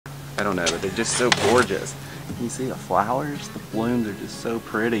I don't know, but they're just so gorgeous. Can you see the flowers? The blooms are just so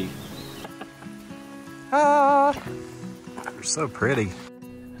pretty. Ah, they're so pretty.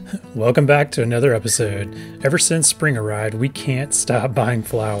 Welcome back to another episode. Ever since spring arrived, we can't stop buying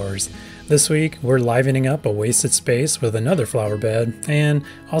flowers. This week, we're livening up a wasted space with another flower bed and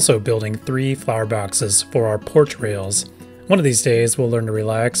also building 3 flower boxes for our porch rails. One of these days, we'll learn to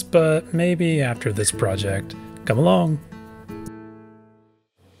relax, but maybe after this project. Come along.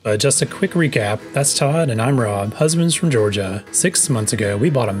 Just a quick recap, that's Todd and I'm Rob, husbands from Georgia. 6 months ago,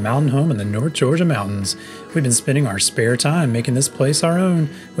 we bought a mountain home in the North Georgia mountains. We've been spending our spare time making this place our own,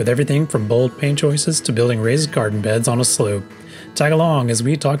 with everything from bold paint choices to building raised garden beds on a slope. Tag along as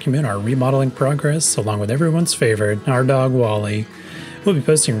we document our remodeling progress along with everyone's favorite, our dog Wally. We'll be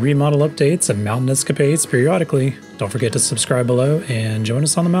posting remodel updates and mountain escapades periodically. Don't forget to subscribe below and join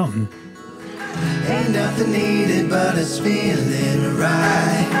us on the mountain. Ain't nothing needed but us feeling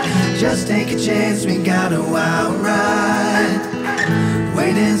right. Just take a chance, we got a wild ride.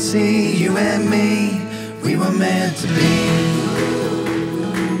 Wait and see, you and me, we were meant to be.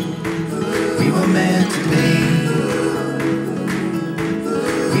 We were meant to be.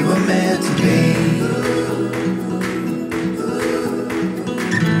 We were meant to be.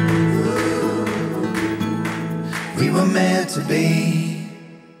 We were meant to be.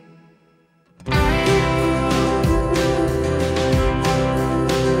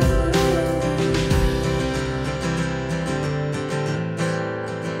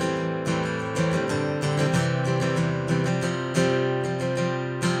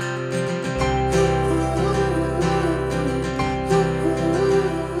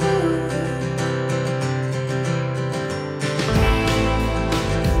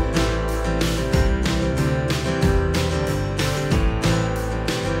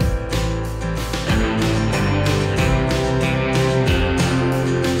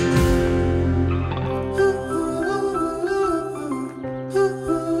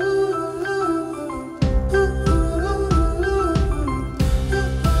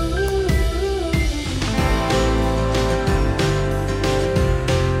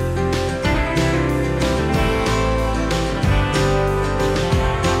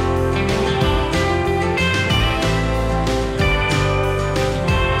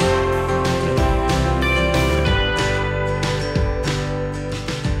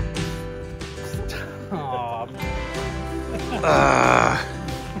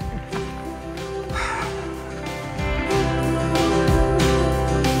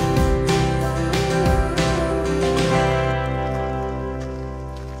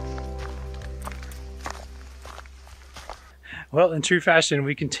 Well, in true fashion,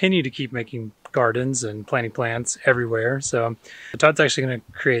 we continue to keep making gardens and planting plants everywhere. So Todd's actually going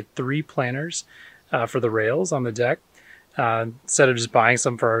to create 3 planters for the rails on the deck. Instead of just buying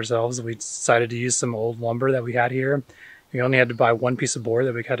some for ourselves, we decided to use some old lumber that we had here. We only had to buy 1 piece of board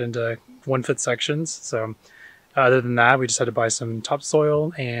that we cut into 1-foot sections. So other than that, we just had to buy some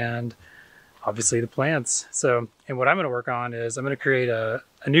topsoil and obviously the plants. So, and what I'm going to work on is I'm going to create a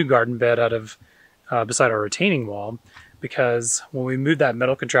new garden bed out of beside our retaining wall. Because when we moved that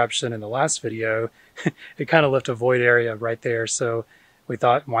metal contraption in the last video, it kind of left a void area right there. So we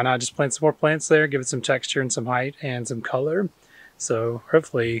thought, why not just plant some more plants there, give it some texture and some height and some color. So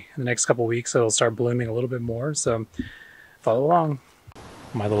hopefully in the next couple weeks, it'll start blooming a little bit more. So follow along.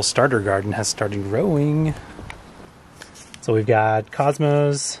 My little starter garden has started growing. So we've got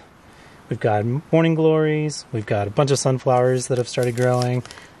cosmos, we've got morning glories, we've got a bunch of sunflowers that have started growing.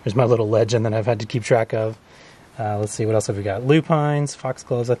 There's my little legend that I've had to keep track of. Let's see, what else have we got? Lupines,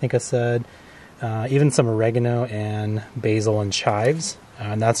 foxgloves, I think I said. Even some oregano and basil and chives.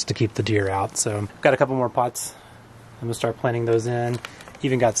 And that's to keep the deer out. So I've got a couple more pots. I'm going to start planting those in.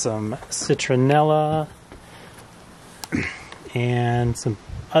 Even got some citronella and some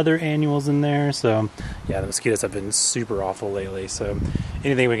other annuals in there. So yeah, the mosquitoes have been super awful lately. So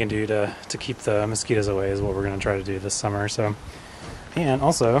anything we can do to keep the mosquitoes away is what we're going to try to do this summer. So, and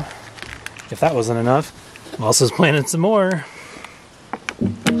also, if that wasn't enough, I'm also planting some more.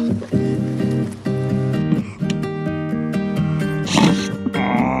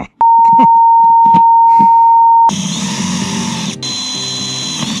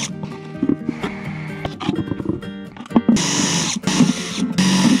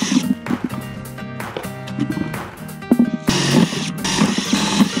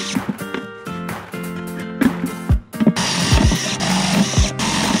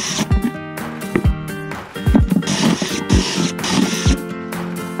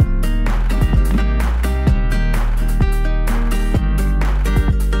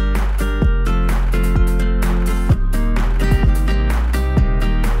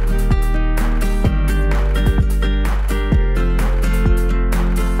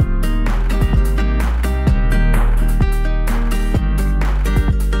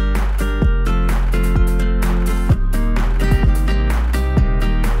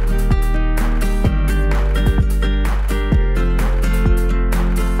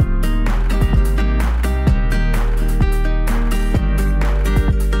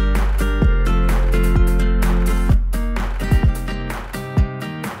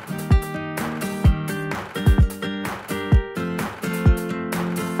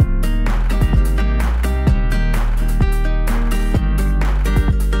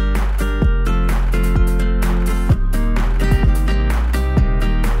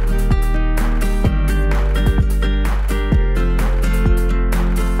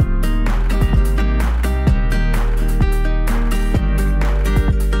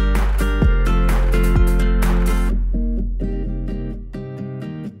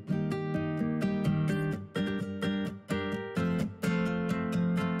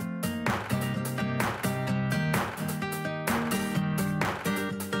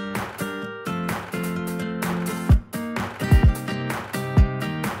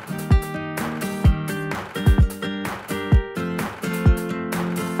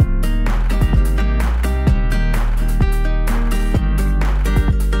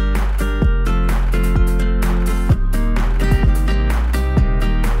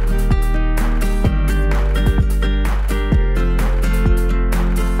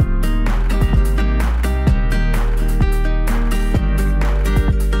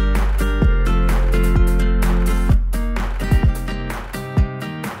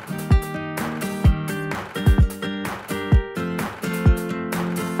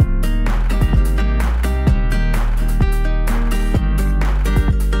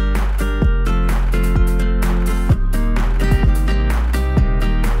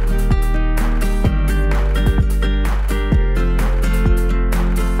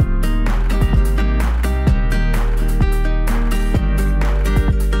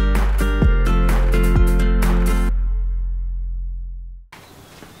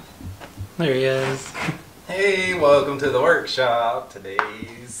 There he is. Hey, welcome to the workshop.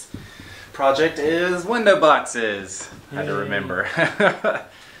 Today's project is window boxes. Had to remember.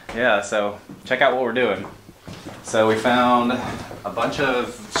 Yeah, so check out what we're doing. So we found a bunch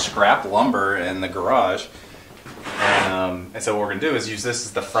of scrap lumber in the garage. And so what we're gonna do is use this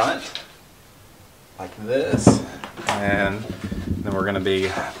as the front, like this. And then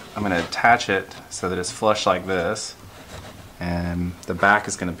I'm gonna attach it so that it's flush like this. And the back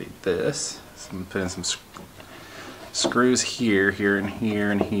is gonna be this. So I'm gonna put in some screws here, here, and here,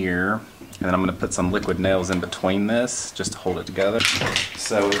 and here. And then I'm gonna put some liquid nails in between this just to hold it together.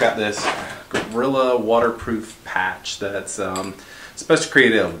 So we've got this Gorilla waterproof patch that's supposed to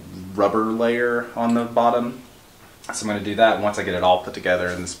create a rubber layer on the bottom. So I'm gonna do that, and once I get it all put together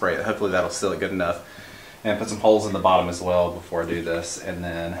and spray it, hopefully that'll seal it good enough. And put some holes in the bottom as well before I do this. And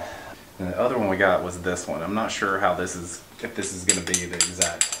then the other one we got was this one. I'm not sure how this is, if this is gonna be the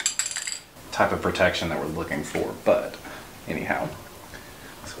exact type of protection that we're looking for, but anyhow,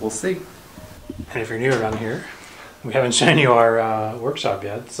 so we'll see. And if you're new around here, we haven't shown you our workshop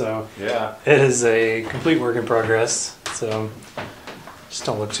yet, so yeah, it is a complete work in progress. So just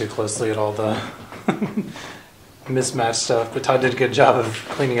don't look too closely at all the mismatched stuff. But Todd did a good job of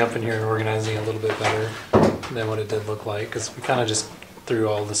cleaning up in here and organizing it a little bit better than what it did look like, because we kind of just threw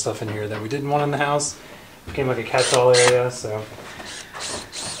all the stuff in here that we didn't want in the house. It became like a catch-all area, so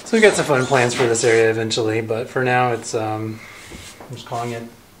we got some fun plans for this area eventually. But for now, it's I'm just calling it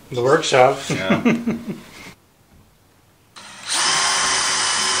the workshop. Yeah.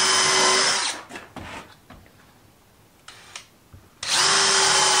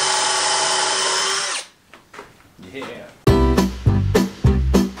 Yeah.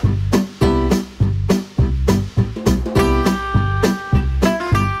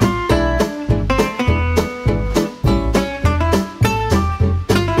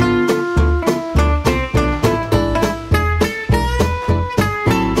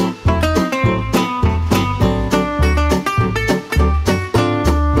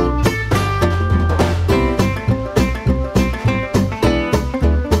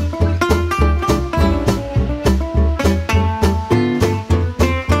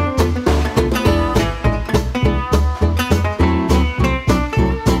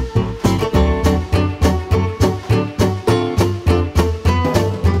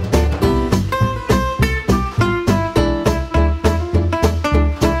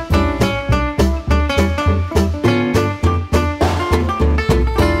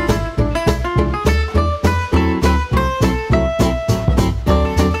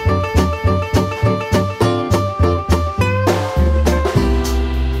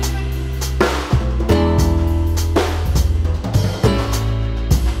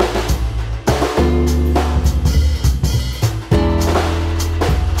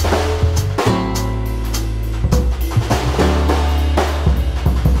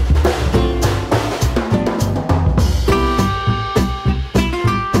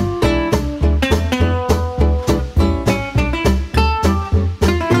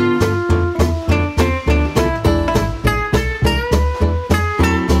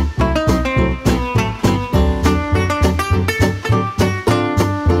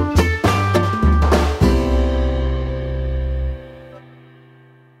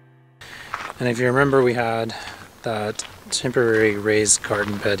 And if you remember, we had that temporary raised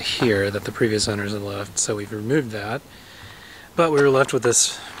garden bed here that the previous owners had left, so we've removed that. But we were left with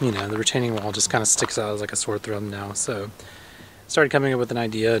this, you know, the retaining wall just kind of sticks out as like a sore thumb now. So started coming up with an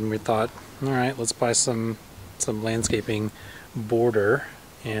idea, and we thought, all right, let's buy some landscaping border.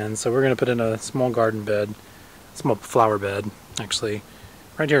 And so we're going to put in a small garden bed, small flower bed, actually,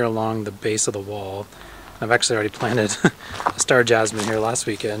 right here along the base of the wall. I've actually already planted a star jasmine here last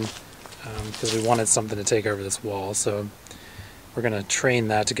weekend, because we wanted something to take over this wall, so we're going to train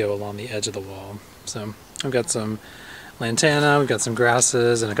that to go along the edge of the wall. So I've got some lantana, we've got some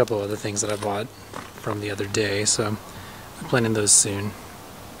grasses, and a couple other things that I bought from the other day, so I'm planting those soon.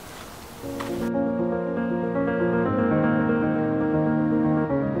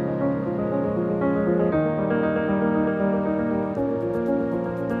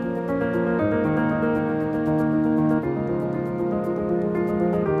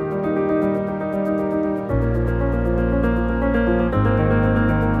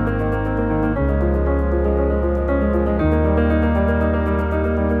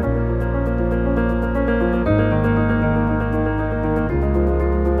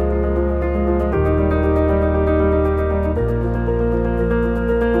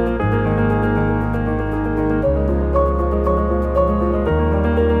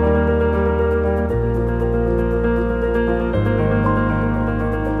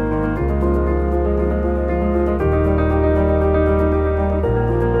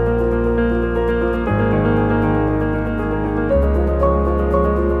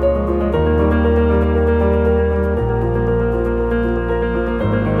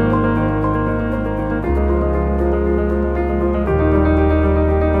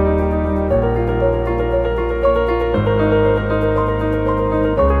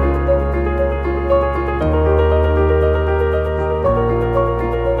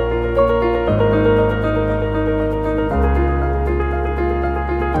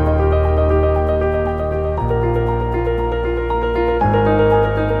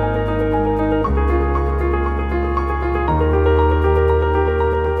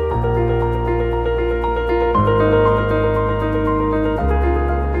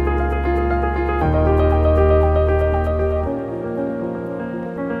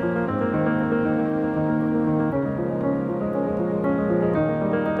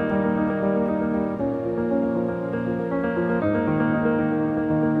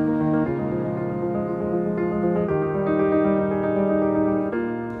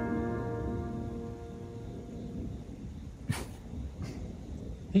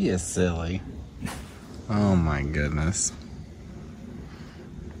 He is silly. Oh my goodness.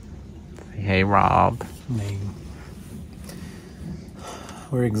 Hey, Rob. Hey.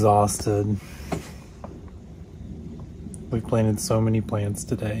 We're exhausted. We planted so many plants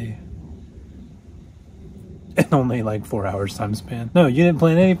today. And only like 4 hours time span. No, you didn't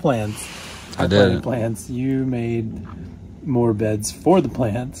plant any plants. I didn't. Plants. You made more beds for the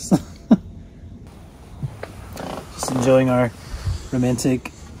plants. Just enjoying our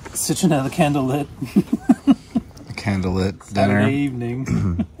romantic citronella candlelit Candlelit dinner. Saturday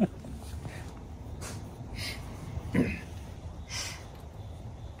evening.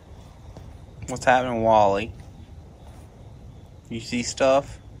 What's happening, Wally? You see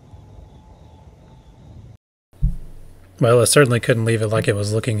stuff? Well, I certainly couldn't leave it like it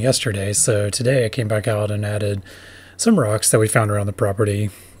was looking yesterday, so today I came back out and added some rocks that we found around the property.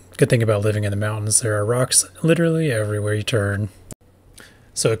 Good thing about living in the mountains, there are rocks literally everywhere you turn.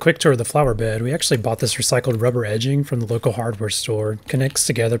 So a quick tour of the flower bed. We actually bought this recycled rubber edging from the local hardware store. Connects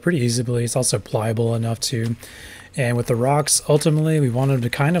together pretty easily. It's also pliable enough too. And with the rocks, ultimately, we wanted them to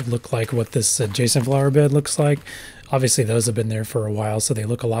kind of look like what this adjacent flower bed looks like. Obviously, those have been there for a while, so they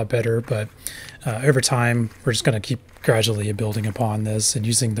look a lot better. But over time, we're just going to keep gradually building upon this and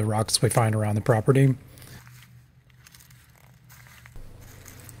using the rocks we find around the property.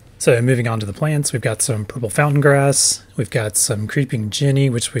 So moving on to the plants, we've got some purple fountain grass. We've got some creeping jenny,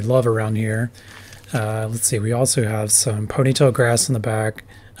 which we love around here. Let's see, we also have some ponytail grass in the back.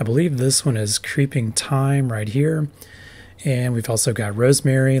 I believe this one is creeping thyme right here. And we've also got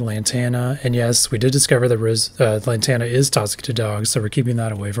rosemary, lantana, and yes, we did discover that lantana is toxic to dogs, so we're keeping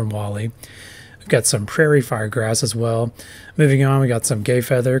that away from Wally. We've got some prairie fire grass as well. Moving on, we got some gay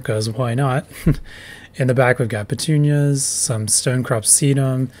feather, because why not? In the back, we've got petunias, some stonecrop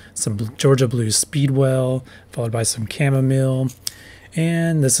sedum, some Georgia blue speedwell, followed by some chamomile.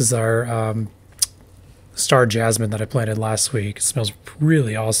 And this is our star jasmine that I planted last week. It smells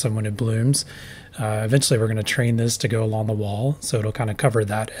really awesome when it blooms. Eventually, we're going to train this to go along the wall, so it'll kind of cover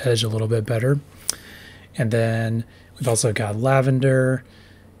that edge a little bit better. And then we've also got lavender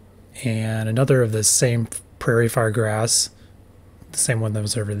and another of the same prairie fire grass, the same one that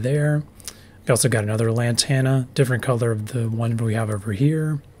was over there. We also got another lantana, different color of the one we have over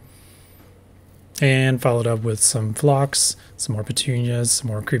here. And followed up with some phlox, some more petunias, some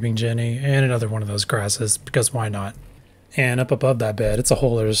more creeping jenny, and another one of those grasses, because why not? And up above that bed, it's a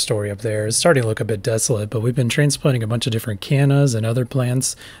whole other story up there. It's starting to look a bit desolate, but we've been transplanting a bunch of different cannas and other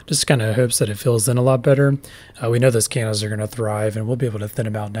plants, just kind of hopes that it fills in a lot better. We know those cannas are going to thrive, and we'll be able to thin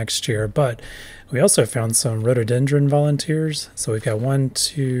them out next year. But we also found some rhododendron volunteers. So we've got 1,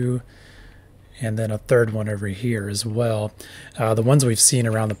 2, and then a third one over here as well. The ones we've seen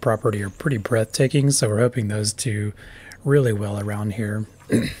around the property are pretty breathtaking, so we're hoping those do really well around here.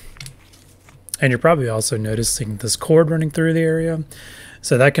 And you're probably also noticing this cord running through the area.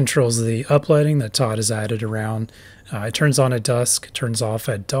 So that controls the uplighting that Todd has added around. It turns on at dusk, turns off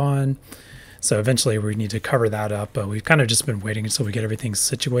at dawn. So eventually we need to cover that up, but we've kind of just been waiting until we get everything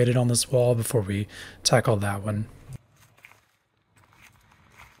situated on this wall before we tackle that one.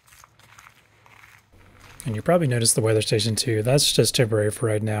 And you probably noticed the weather station too. That's just temporary for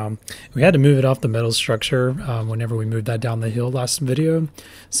right now. We had to move it off the metal structure whenever we moved that down the hill last video.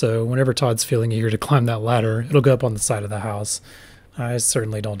 So whenever Todd's feeling eager to climb that ladder, it'll go up on the side of the house. I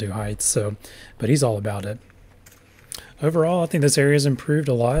certainly don't do heights, but he's all about it. Overall, I think this area's improved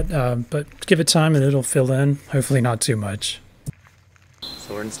a lot, but give it time and it'll fill in. Hopefully not too much.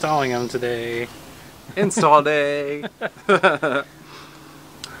 So we're installing them today. Install day. But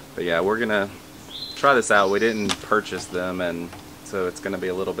yeah, we're gonna try this out. We didn't purchase them, and so it's going to be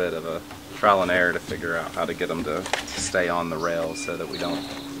a little bit of a trial and error to figure out how to get them to stay on the rails so that we don't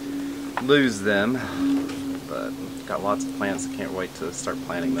lose them. But got lots of plants. I can't wait to start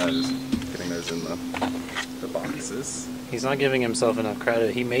planting those, getting those in the boxes. He's not giving himself enough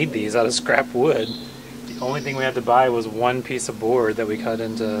credit. He made these out of scrap wood. The only thing we had to buy was one piece of board that we cut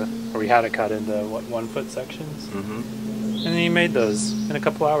into, or we had to cut into, what, 1 foot sections? Mm-hmm. And then he made those in a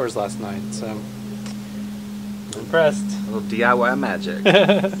couple hours last night, so impressed. A little DIY magic.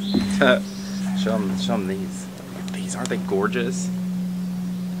 Show them these. These, aren't they gorgeous?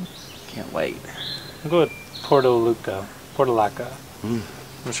 Can't wait. I'll go with Portolaca.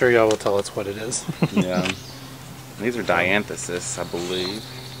 I'm sure y'all will tell us what it is. Yeah. These are dianthesis, I believe.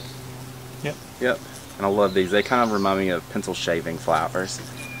 Yep. Yep. And I love these. They kind of remind me of pencil shaving flowers.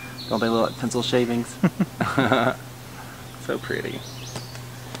 Don't they look like pencil shavings? So pretty.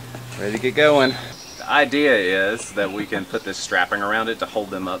 Ready to get going. The idea is that we can put this strapping around it to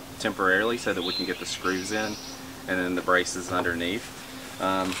hold them up temporarily so that we can get the screws in and then the braces underneath.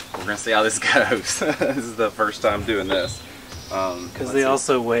 We're gonna see how this goes. This is the first time doing this. Because they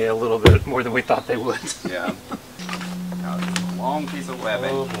also weigh a little bit more than we thought they would. Yeah. Now, this is a long piece of webbing.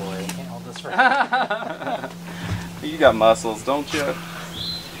 Oh boy, can't hold this right. You got muscles, don't you?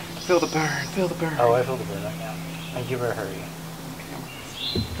 Feel the burn, feel the burn. Oh, I feel the burn right now. I give her a hurry.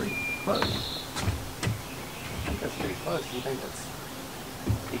 Pretty close. I think that's pretty close. Do you think that's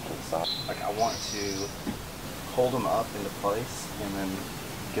equal size? Like, I want to hold them up into place and then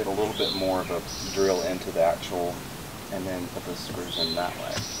get a little bit more of a drill into the actual, and then put the screws in that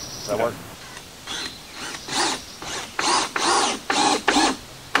way. Does that work?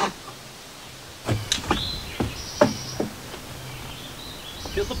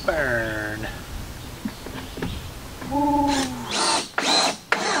 Feel the burn.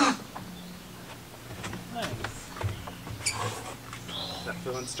 Nice. Is that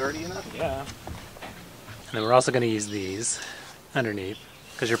feeling sturdy enough? Yeah. And then we're also going to use these underneath,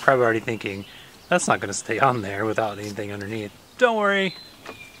 because you're probably already thinking, that's not going to stay on there without anything underneath. Don't worry.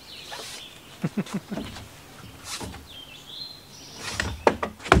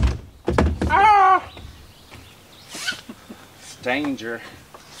 Ah! It's danger.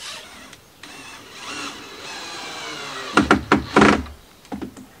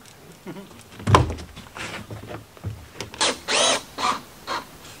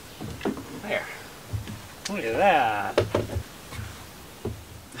 There. Look at that.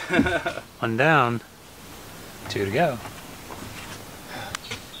 One down, 2 to go.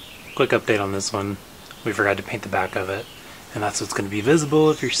 Quick update on this one. We forgot to paint the back of it, and that's what's going to be visible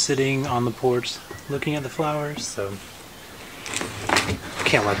if you're sitting on the porch looking at the flowers, so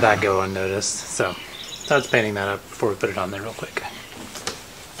can't let that go unnoticed. So Todd's painting that up before we put it on there real quick.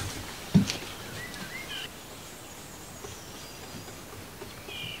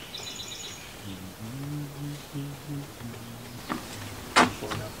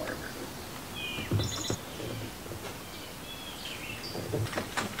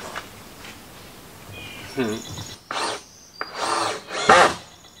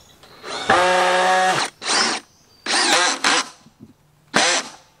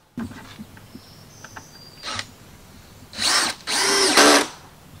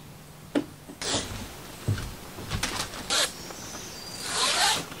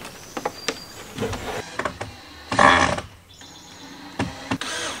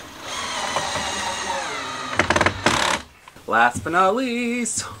 Last but not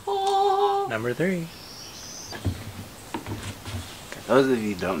least, Number 3. for those of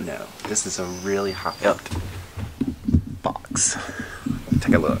you who don't know, this is a really high up box.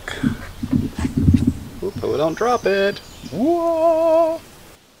 Take a look. Oop, oh, don't drop it. Whoa!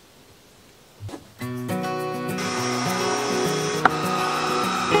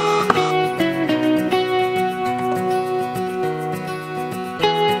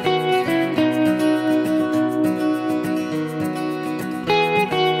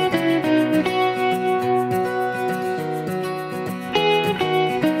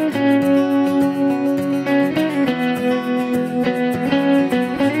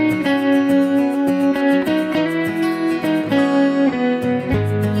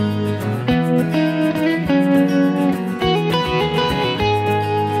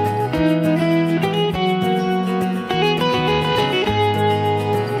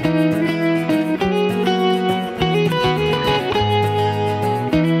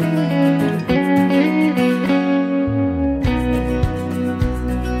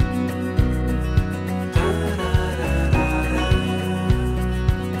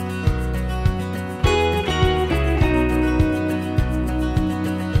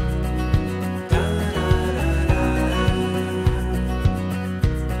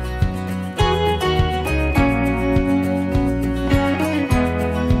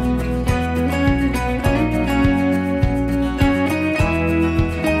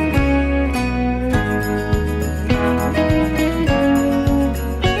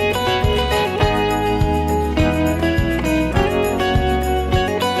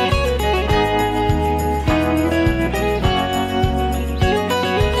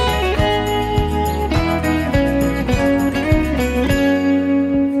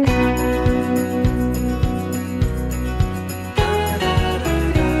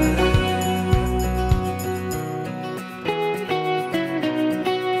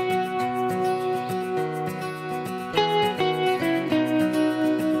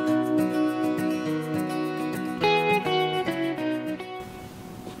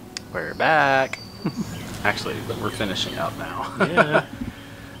 We're back. Actually, we're finishing up now. Yeah.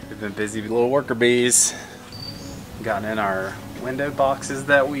 We've been busy little worker bees. Gotten in our window boxes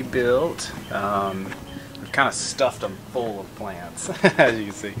that we built. We've kind of stuffed them full of plants, as you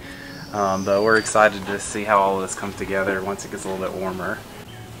can see. But we're excited to see how all this comes together once it gets a little bit warmer.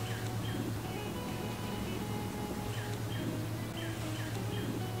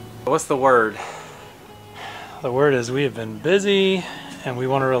 What's the word? The word is we have been busy and we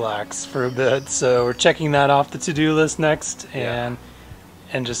want to relax for a bit. So we're checking that off the to-do list next, and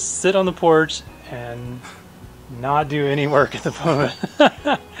just sit on the porch and not do any work at the moment.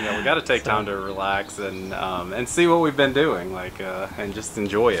 Yeah, we got to take time to relax and see what we've been doing, like, and just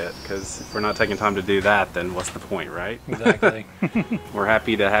enjoy it. Because if we're not taking time to do that, then what's the point, right? Exactly. We're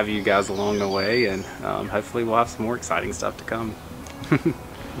happy to have you guys along the way, and hopefully we'll have some more exciting stuff to come.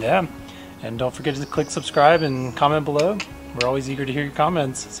 Yeah, and don't forget to click subscribe and comment below. We're always eager to hear your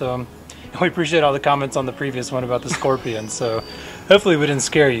comments. So we appreciate all the comments on the previous one about the scorpion. So hopefully we didn't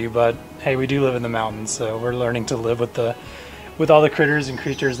scare you, but hey, we do live in the mountains, so we're learning to live with all the critters and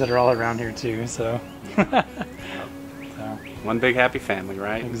creatures that are all around here too. So, One big happy family,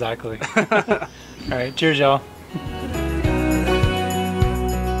 right? Exactly. All right, cheers, y'all.